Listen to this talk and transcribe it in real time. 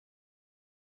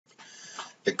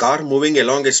A car moving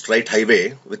along a straight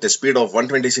highway with a speed of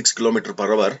 126 km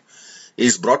per hour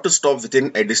is brought to stop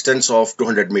within a distance of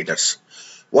 200 meters.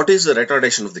 What is the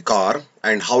retardation of the car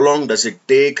and how long does it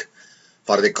take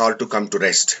for the car to come to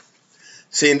rest?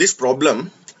 See, in this problem,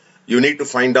 you need to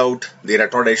find out the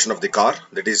retardation of the car,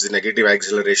 that is the negative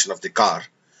acceleration of the car,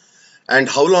 and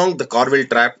how long the car will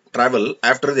travel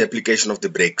after the application of the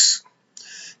brakes.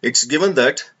 It's given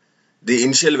that the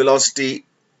initial velocity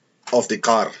of the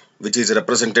car, which is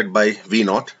represented by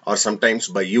V0 or sometimes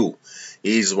by U,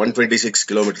 is 126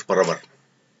 km per hour.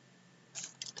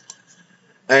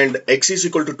 And x is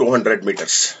equal to 200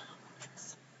 meters.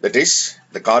 That is,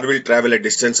 the car will travel a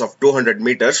distance of 200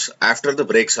 meters after the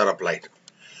brakes are applied.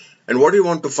 And what do we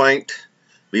want to find?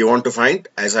 We want to find,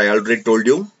 as I already told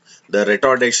you, the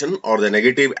retardation or the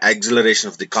negative acceleration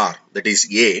of the car, that is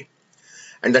A,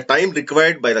 and the time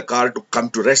required by the car to come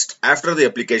to rest after the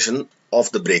application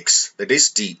of the brakes, that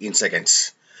is T in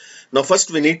seconds. Now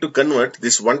first we need to convert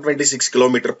this 126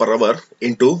 km per hour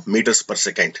into meters per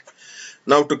second.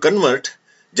 Now to convert,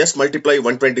 just multiply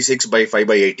 126 by 5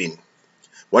 by 18.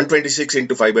 126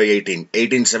 into 5 by 18.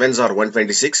 18 sevens are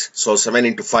 126, so 7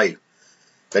 into 5,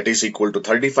 that is equal to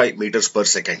 35 meters per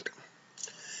second.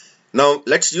 Now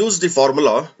let's use the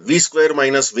formula V square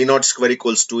minus V0 square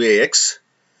equals 2AX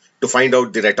to find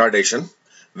out the retardation,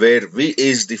 where V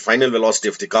is the final velocity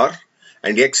of the car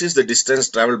and X is the distance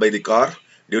traveled by the car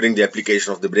during the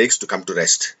application of the brakes to come to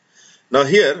rest. Now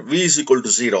here V is equal to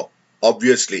 0,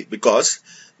 obviously, because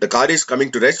the car is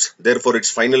coming to rest, therefore its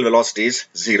final velocity is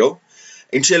 0.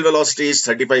 Initial velocity is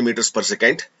 35 meters per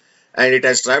second and it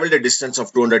has traveled a distance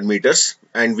of 200 meters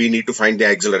and we need to find the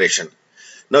acceleration.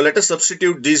 Now let us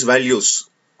substitute these values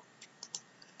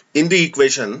in the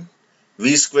equation.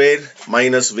 V square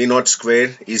minus V0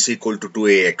 square is equal to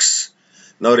 2AX.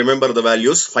 Now remember the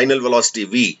values. Final velocity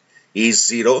V is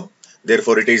 0.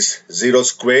 Therefore it is 0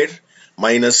 square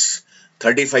minus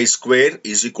 35 square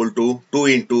is equal to 2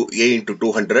 into A into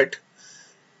 200.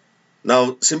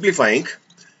 Now simplifying,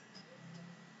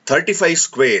 35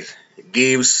 square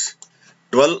gives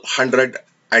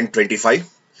 1225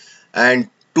 and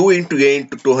 2 into A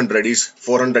into 200 is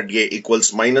 400A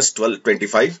equals minus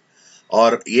 1225.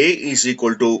 Or A is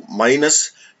equal to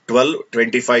minus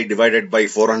 1225 divided by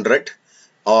 400,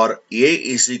 or A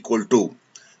is equal to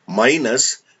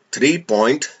minus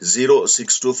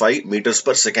 3.0625 meters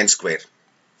per second square.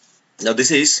 Now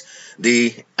this is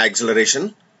the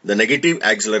acceleration, the negative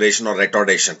acceleration or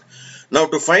retardation. Now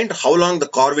to find how long the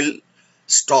car will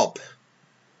stop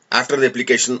after the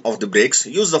application of the brakes,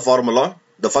 use the formula,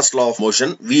 the first law of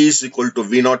motion, V is equal to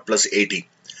V0 plus AT.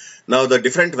 Now the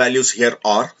different values here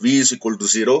are V is equal to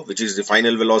 0, which is the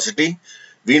final velocity.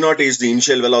 V0 is the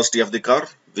initial velocity of the car,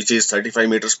 which is 35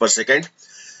 meters per second.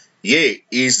 A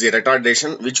is the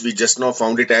retardation, which we just now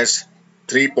found it as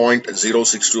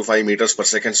 3.0625 meters per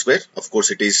second square. Of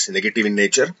course, it is negative in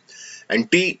nature. And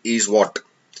T is what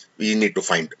we need to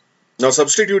find. Now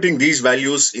substituting these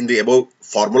values in the above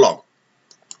formula,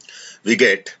 we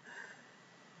get,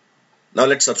 now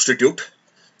let's substitute.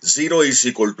 0 is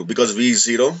equal to, because V is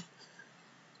 0,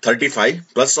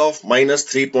 35 plus of minus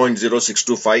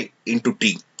 3.0625 into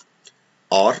T,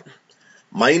 or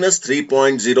minus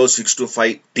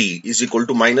 3.0625 T is equal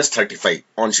to minus 35.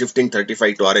 On shifting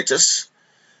 35 to RHS,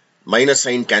 minus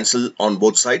sign cancel on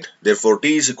both sides. Therefore,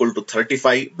 T is equal to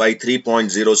 35 by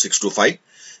 3.0625,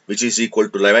 which is equal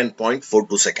to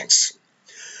 11.42 seconds.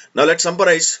 Now let's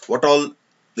summarize what all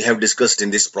we have discussed in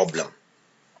this problem.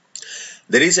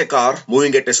 There is a car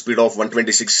moving at a speed of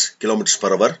 126 km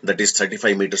per hour, that is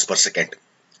 35 meters per second.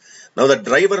 Now the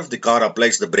driver of the car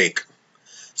applies the brake.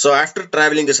 So after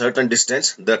traveling a certain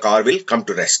distance, the car will come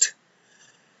to rest.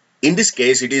 In this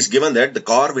case, it is given that the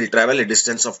car will travel a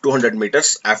distance of 200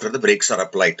 meters after the brakes are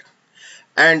applied.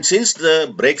 And since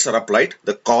the brakes are applied,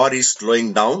 the car is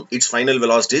slowing down, its final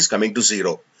velocity is coming to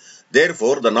 0.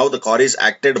 Therefore, now the car is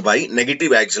acted by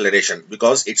negative acceleration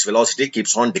because its velocity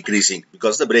keeps on decreasing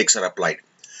because the brakes are applied.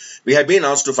 We have been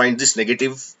asked to find this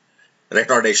negative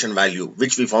retardation value,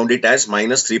 which we found it as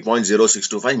minus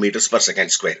 3.0625 meters per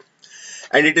second square.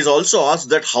 And it is also asked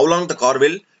that how long the car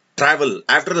will travel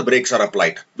after the brakes are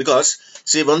applied, because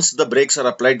see, once the brakes are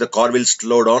applied, the car will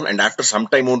slow down and after some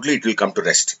time only it will come to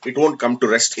rest. It won't come to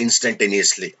rest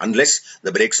instantaneously unless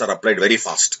the brakes are applied very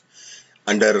fast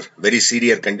under very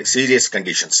serious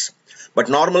conditions. But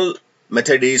normal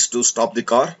method is to stop the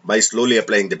car by slowly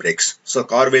applying the brakes. So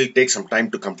car will take some time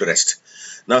to come to rest.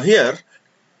 Now here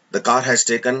the car has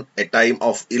taken a time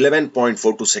of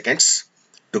 11.42 seconds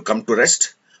to come to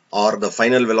rest. or the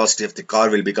final velocity of the car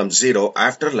will become 0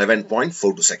 after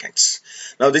 11.42 seconds.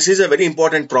 Now this is a very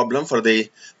important problem from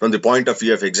the point of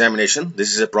view of examination.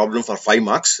 This is a problem for 5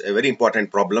 marks, a very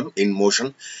important problem in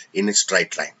motion in a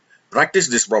straight line. Practice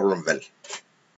this problem well.